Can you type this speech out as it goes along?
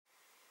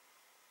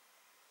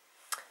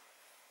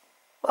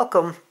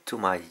Welcome to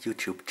my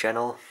YouTube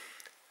channel,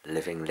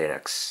 Living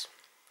Linux.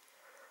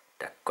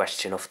 The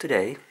question of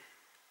today: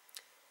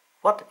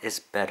 what is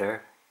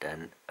better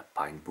than a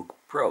Pinebook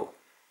Pro?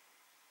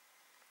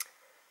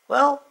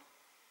 Well,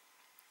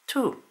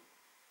 two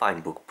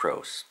Pinebook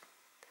Pros.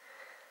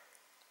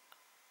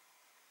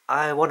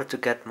 I wanted to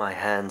get my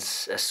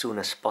hands as soon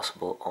as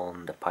possible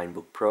on the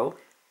Pinebook Pro,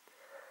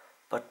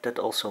 but that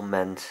also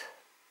meant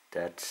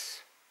that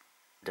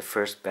the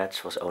first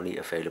batch was only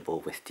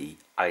available with the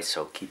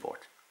ISO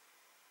keyboard.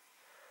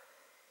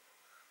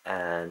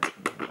 And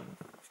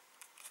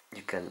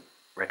you can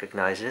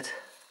recognize it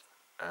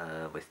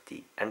with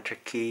the enter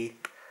key,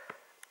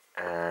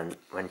 and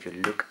when you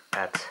look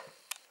at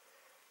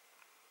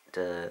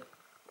the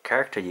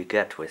character you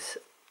get with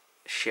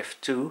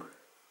shift 2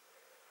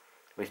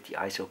 with the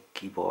ISO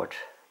keyboard,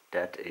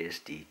 that is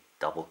the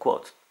double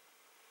quote.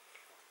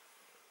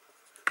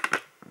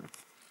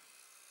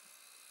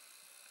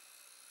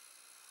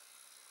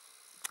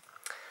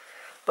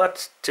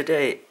 But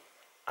today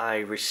I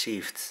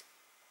received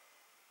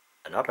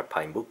another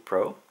Pinebook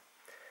Pro,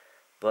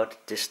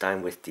 but this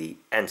time with the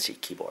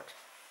ANSI keyboard.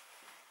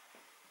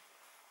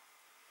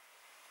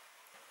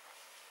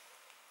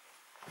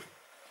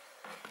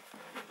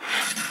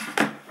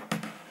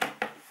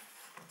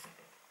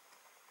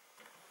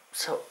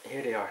 So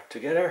here they are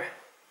together,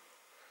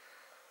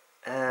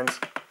 and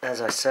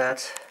as I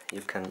said,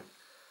 you can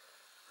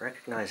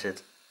recognize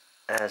it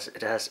as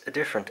it has a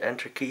different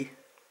enter key,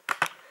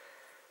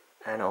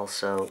 and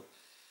also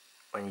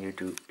when you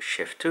do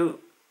shift 2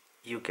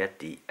 you get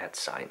the @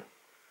 sign.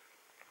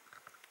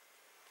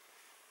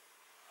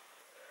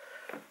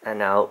 And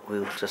now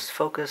we'll just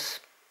focus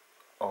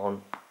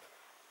on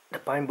the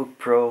Pinebook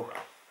Pro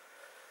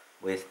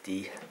with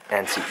the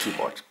ANSI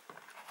keyboard.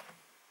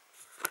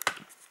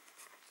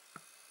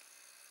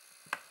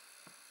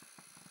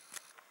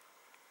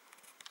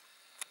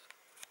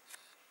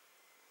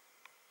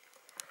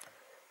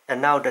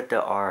 And now that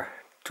there are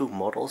two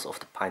models of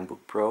the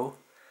Pinebook Pro,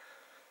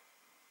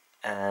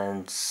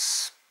 and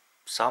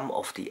some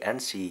of the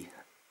ANSI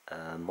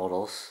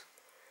models,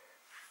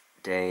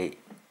 they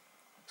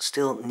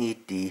still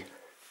need the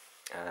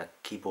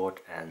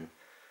keyboard and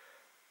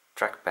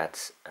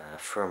trackpad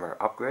firmware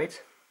upgrade.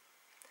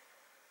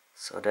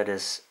 So that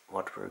is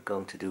what we're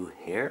going to do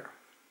here.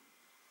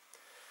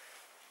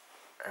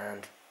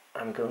 And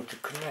I'm going to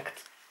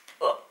connect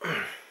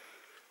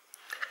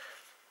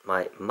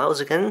my mouse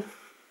again.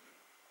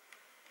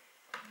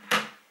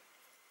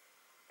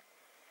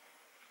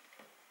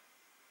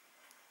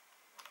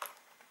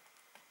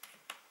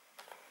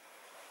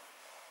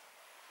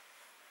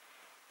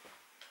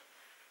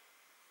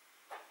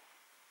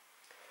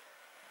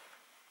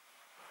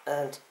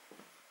 And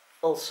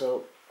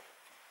also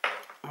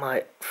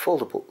my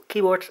foldable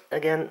keyboard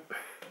again,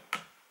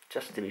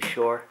 just to be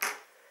sure.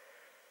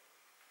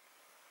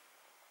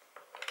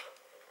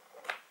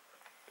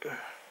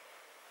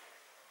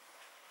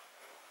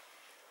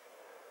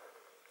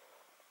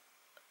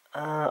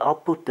 I'll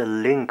put the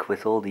link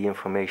with all the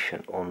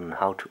information on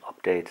how to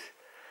update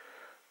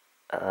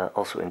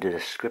also in the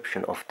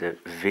description of the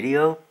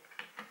video.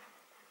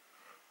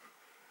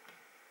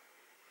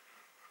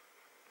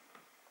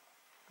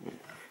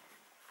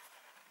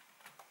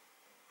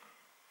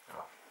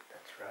 Oh,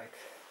 that's right.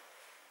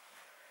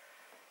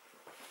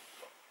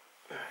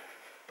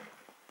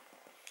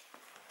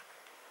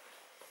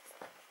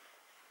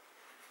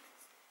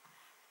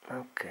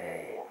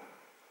 Okay.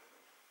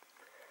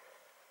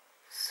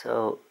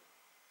 So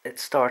it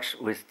starts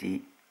with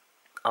the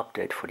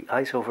update for the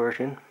ISO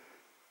version,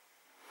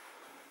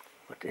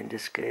 but in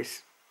this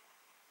case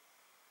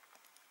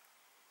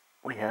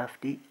we have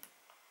the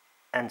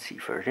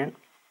ANSI version.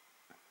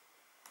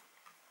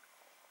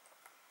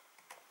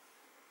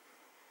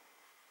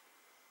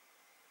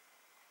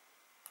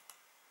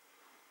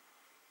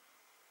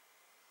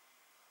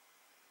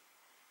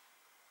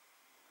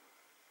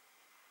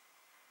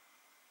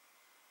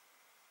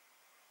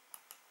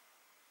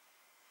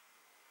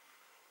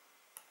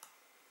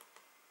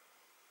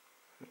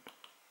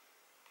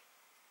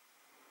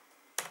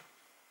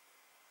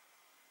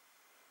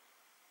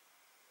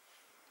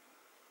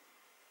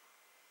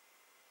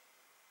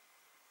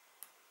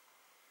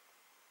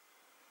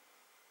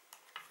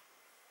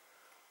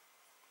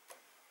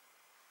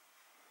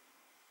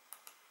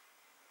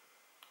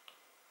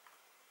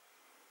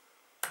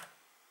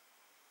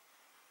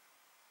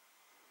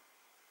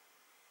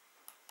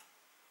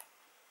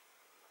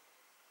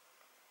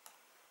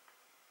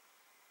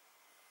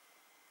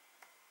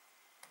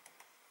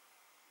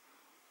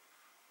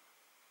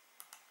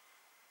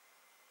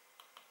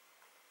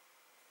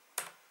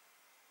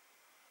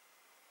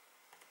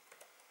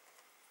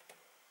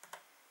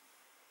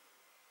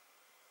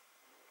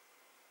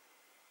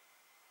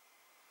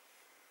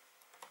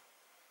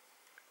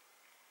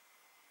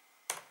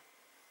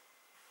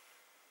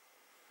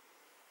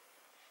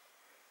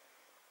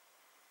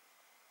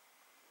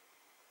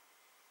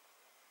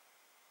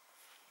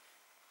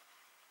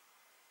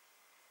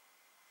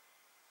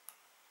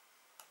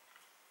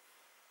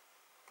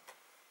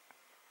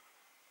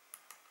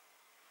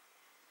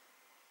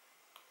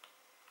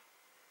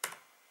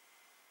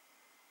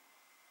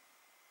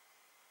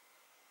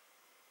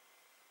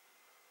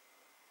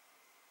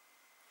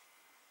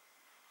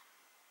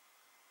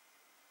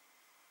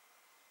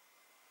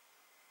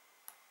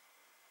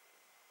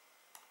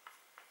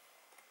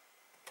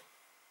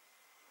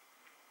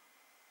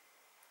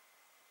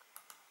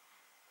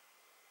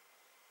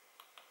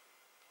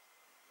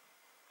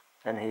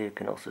 And here you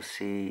can also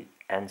see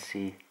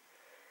ANSI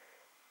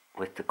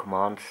with the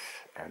commands,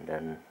 and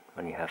then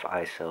when you have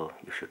ISO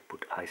you should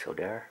put ISO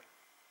there.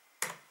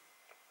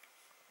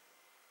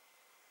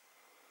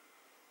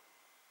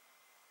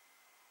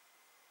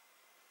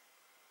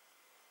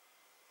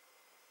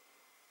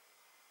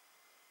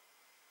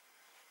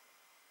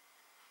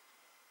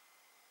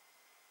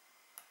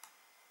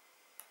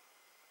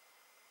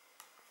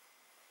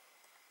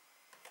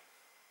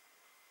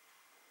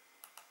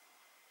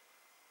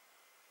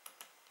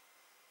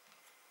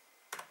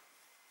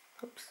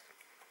 Oops.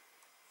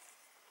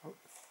 Oh.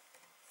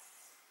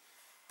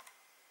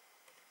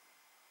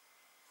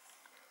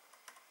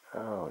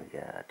 Oh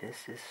yeah,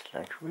 this is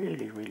like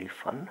really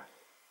fun.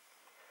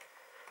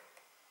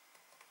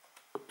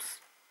 Oops.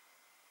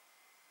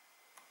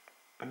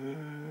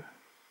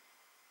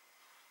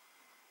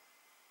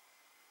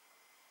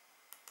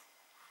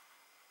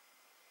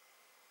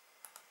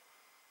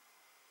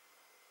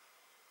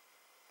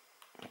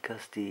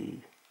 Because the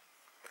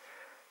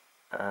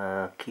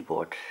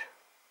keyboard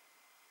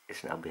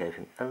is now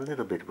behaving a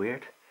little bit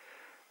weird,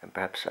 and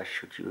perhaps I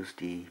should use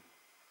the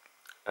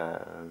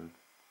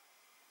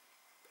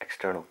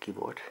external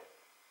keyboard.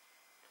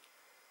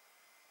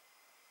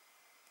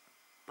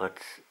 But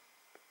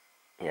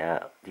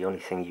yeah, the only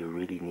thing you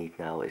really need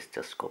now is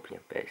just copy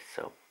and paste,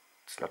 so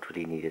it's not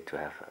really needed to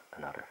have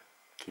another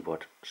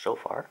keyboard so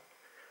far.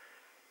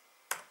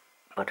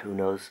 But who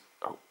knows?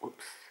 Oh,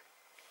 whoops.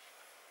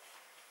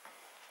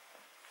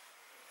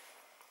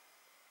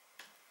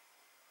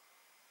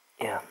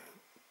 Yeah,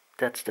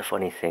 that's the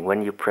funny thing.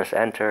 When you press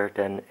enter,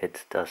 then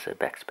it does a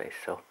backspace.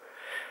 So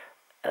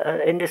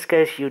in this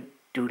case, you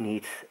do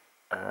need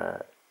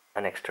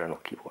an external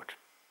keyboard.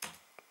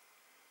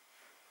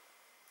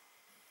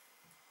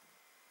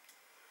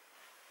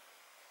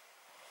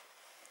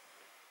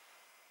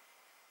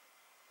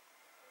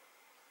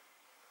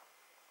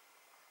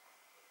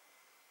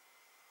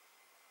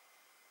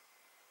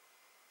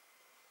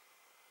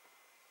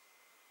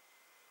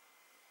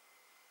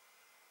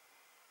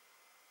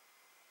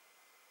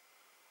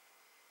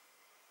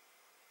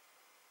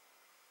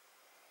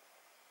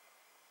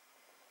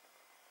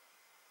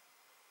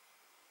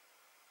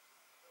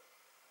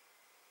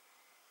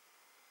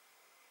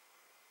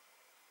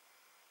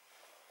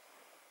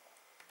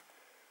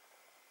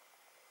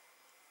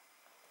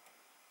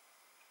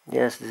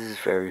 Yes, this is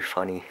very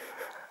funny.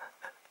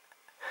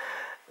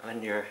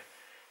 When you're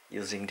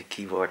using the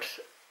keyboard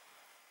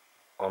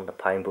on the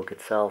pinebook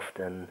itself,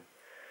 then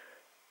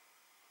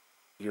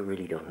you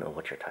really don't know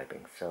what you're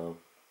typing. So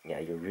yeah,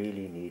 you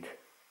really need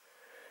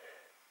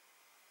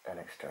an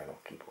external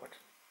keyboard.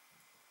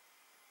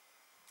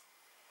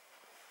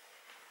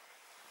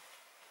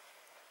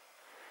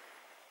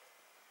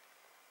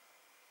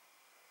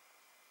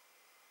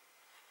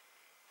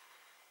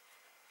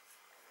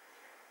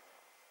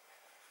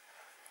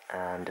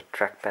 And the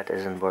trackpad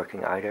isn't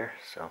working either,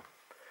 so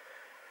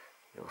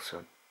you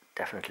also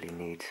definitely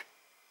need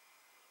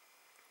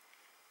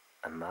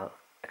a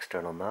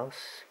external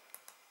mouse.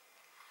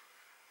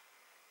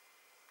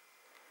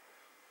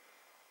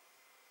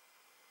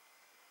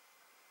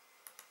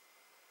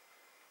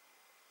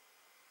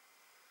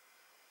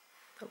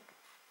 Oh.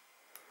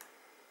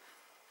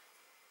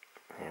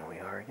 Here we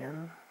are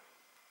again.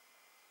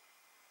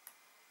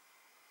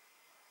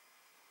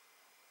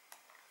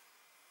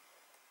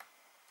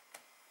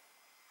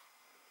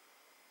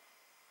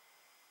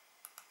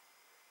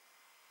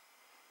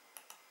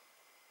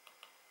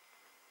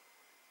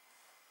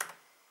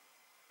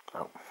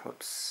 Oh,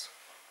 whoops.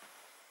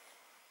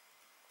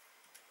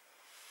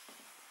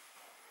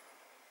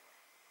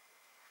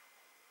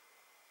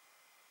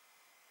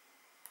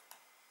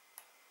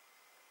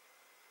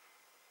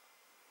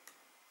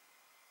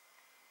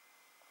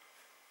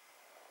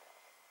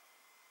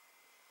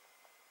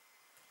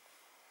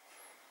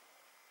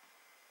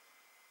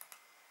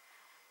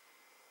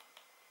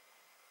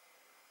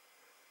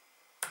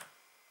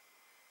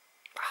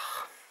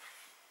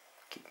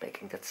 Keep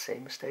making that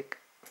same mistake.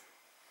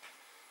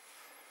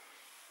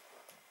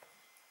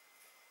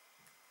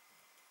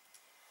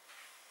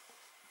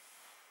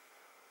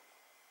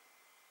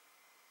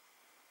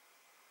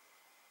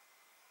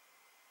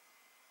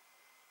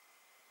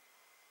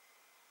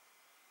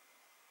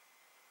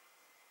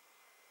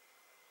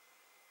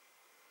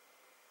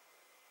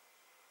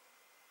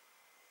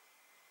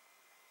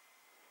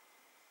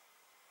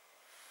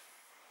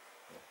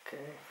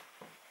 Okay.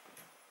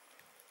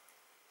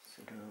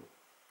 Sudo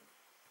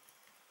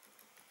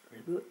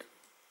reboot.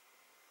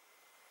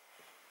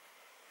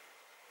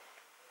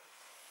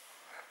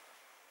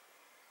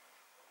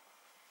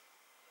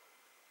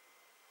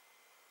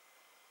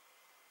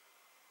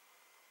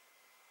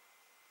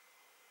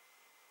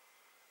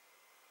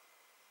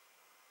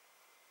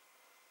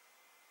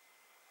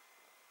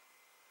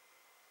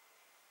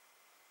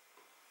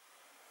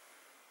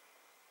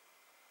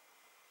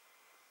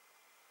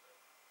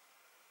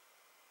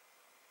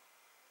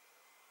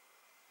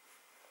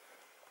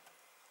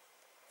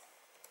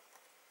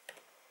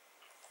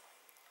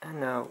 And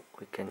now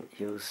we can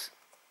use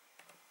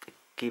the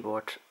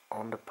keyboard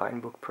on the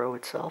Pinebook Pro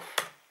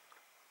itself.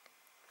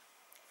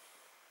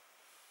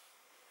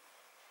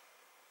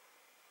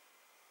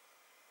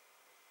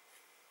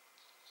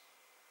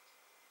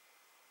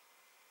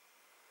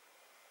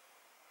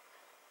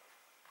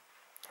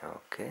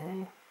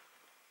 Okay.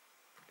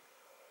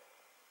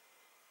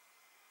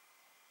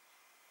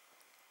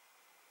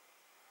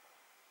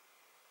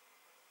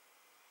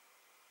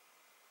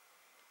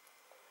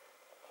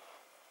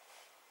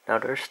 Now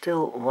there's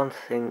still one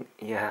thing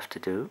you have to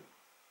do.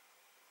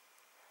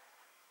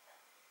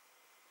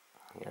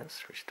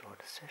 Yes, restore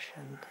the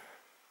session.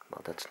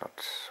 Well, that's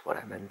not what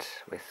I meant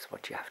with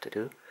what you have to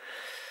do.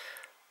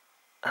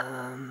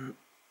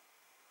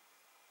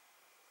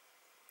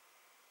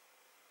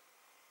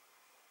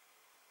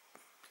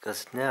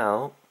 Because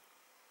now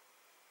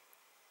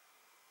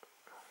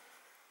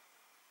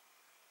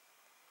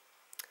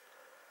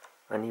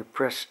when you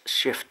press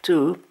Shift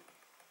 2,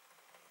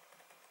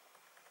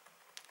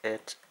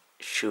 it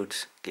should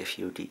give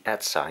you the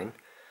add sign,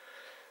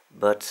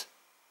 but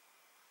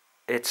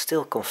it's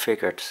still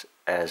configured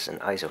as an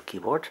ISO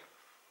keyboard.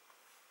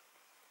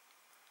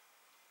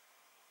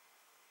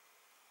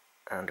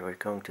 And we're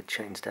going to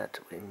change that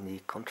in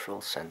the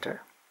control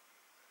center.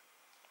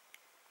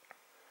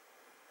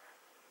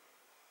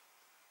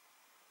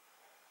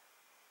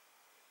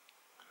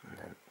 And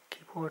then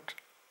keyboard.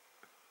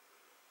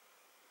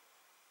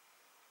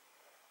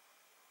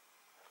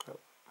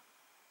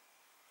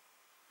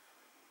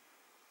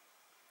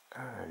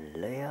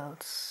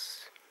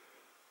 Layouts.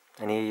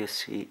 And here you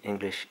see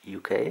English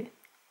UK.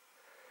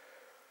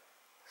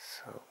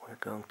 So we're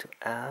going to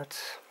add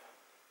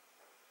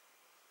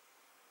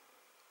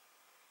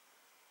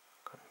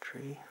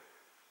country.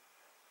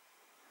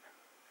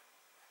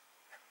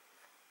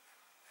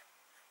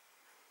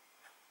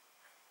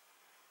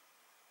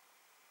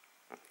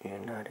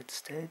 United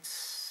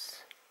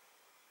States.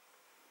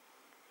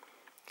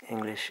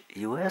 English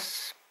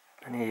US.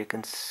 And here you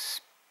can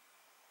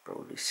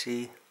probably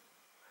see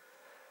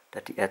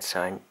that the add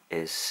sign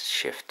is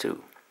Shift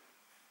 2.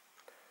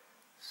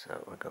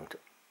 So we're going to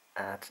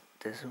add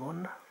this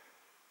one.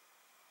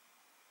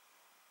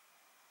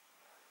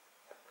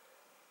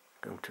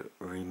 I'm going to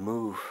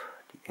remove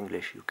the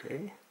English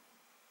UK.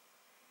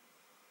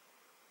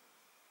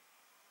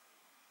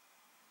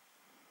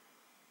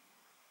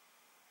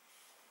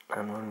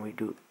 And when we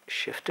do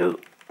Shift 2,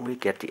 we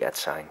get the add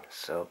sign.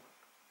 So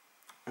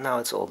now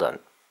it's all done.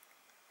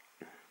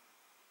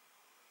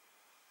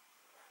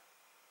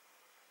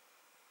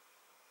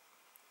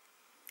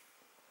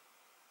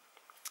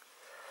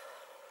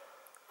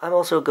 I'm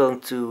also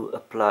going to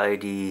apply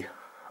the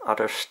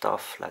other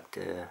stuff like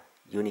the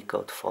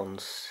Unicode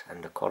fonts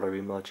and the color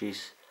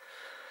emojis.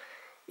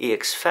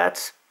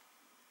 exFAT.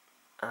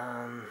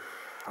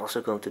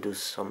 Also going to do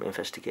some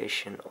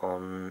investigation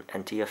on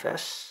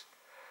NTFS.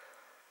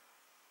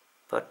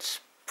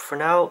 But for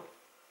now,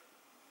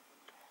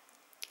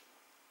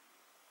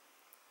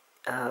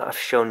 I've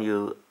shown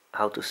you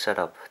how to set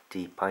up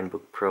the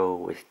Pinebook Pro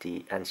with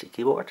the ANSI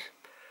keyboard.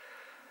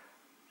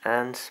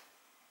 And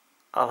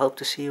I'll hope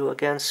to see you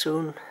again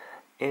soon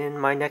in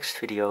my next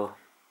video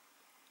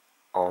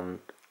on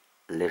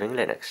Living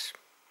Linux.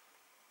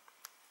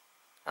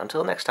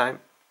 Until next time.